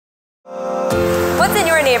What's in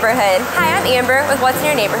Your Neighborhood? Hi, I'm Amber with What's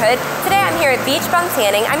in Your Neighborhood. Today I'm here at Beach Bum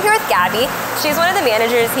Tanning. I'm here with Gabby. She's one of the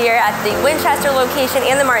managers here at the Winchester location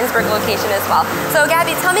and the Martinsburg location as well. So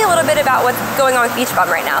Gabby, tell me a little bit about what's going on with Beach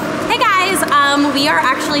Bum right now. Hey guys, we are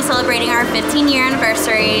actually celebrating our 15-year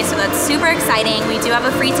anniversary, so that's super exciting. We do have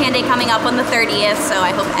a free tan day coming up on the 30th, so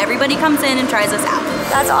I hope everybody comes in and tries us out.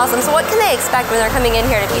 That's awesome. So what can they expect when they're coming in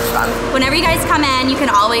here to Beach Bum? Whenever you guys come in, you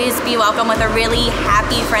can always be welcome with a really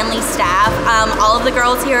happy, friendly staff. All of the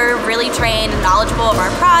girls here are really trained and knowledgeable of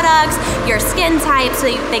our products, your skin type,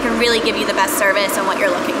 so they can really give you the best service and what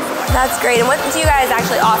you're looking for. That's great. And what do you guys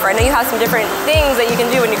actually offer? I know you have some different things that you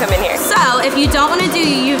can do when you come in here. So if you don't want to do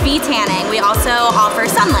UV tanning, we also offer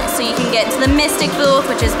sunless. So you can get into the Mystic booth,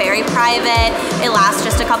 which is very private. It lasts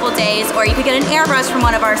just a couple days, or you could get an airbrush from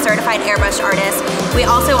one of our certified airbrush artists. We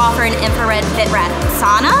also offer an infrared FitRest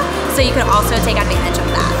sauna, so you can also take advantage of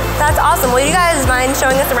that. That's awesome. Will you guys mind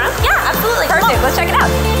showing us around? Yeah, absolutely. Perfect. Let's check it out.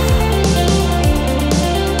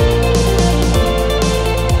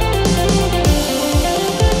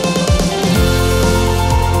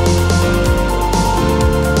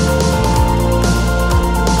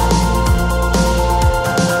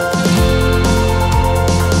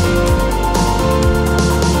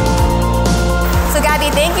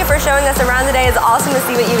 Thank you for showing us around today. It's awesome to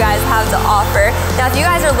see what you guys have to offer. Now, if you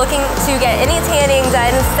guys are looking to get any tanning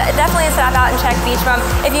done, definitely stop out and check Beach Bum.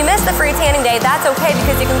 If you missed the free tanning day, that's okay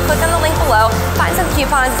because you can click on the link below, find some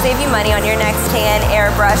coupons to save you money on your next tan,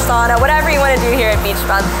 airbrush, sauna, whatever you want to do here at Beach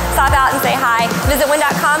Bum. Stop out and say hi. Visit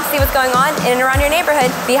win.com to see what's going on in and around your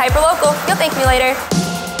neighborhood. Be hyper local. You'll thank me later.